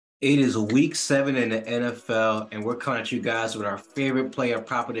It is week 7 in the NFL, and we're coming at you guys with our favorite player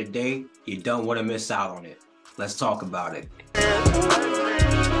prop of the day. You don't want to miss out on it. Let's talk about it.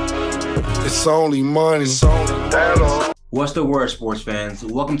 It's only money. What's the word, sports fans?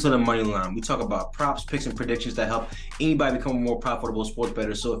 Welcome to the Moneyline. We talk about props, picks, and predictions that help anybody become a more profitable sports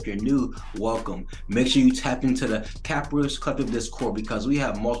bettor. So if you're new, welcome. Make sure you tap into the Capitalist Collective Discord because we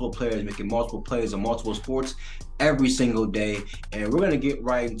have multiple players making multiple plays on multiple sports every single day, and we're going to get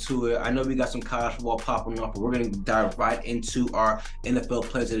right into it. I know we got some college football popping up, but we're going to dive right into our NFL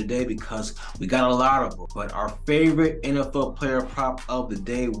plays of the day because we got a lot of them. But our favorite NFL player prop of the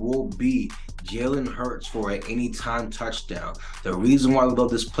day will be Jalen Hurts for an anytime touchdown. The reason why we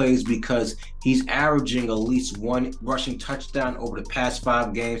love this play is because he's averaging at least one rushing touchdown over the past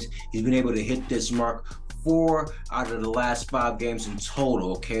 5 games. He's been able to hit this mark 4 out of the last 5 games in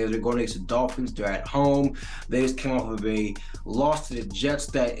total. Okay, they're going against the Dolphins. They're at home. They just came off of a loss to the Jets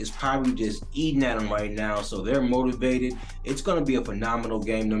that is probably just eating at them right now, so they're motivated. It's going to be a phenomenal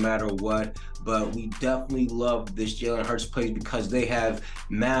game no matter what, but we definitely love this Jalen Hurts plays because they have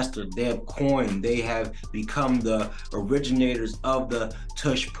mastered, they have coined, they have become the originators of the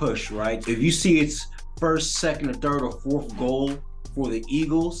tush push, right? If you see it's first, second, or third, or fourth goal for the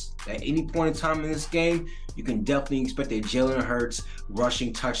Eagles at any point in time in this game, you can definitely expect a Jalen Hurts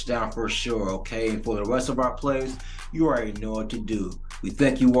rushing touchdown for sure, okay? And for the rest of our plays, you already know what to do. We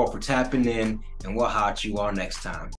thank you all for tapping in, and we'll holler at you all next time.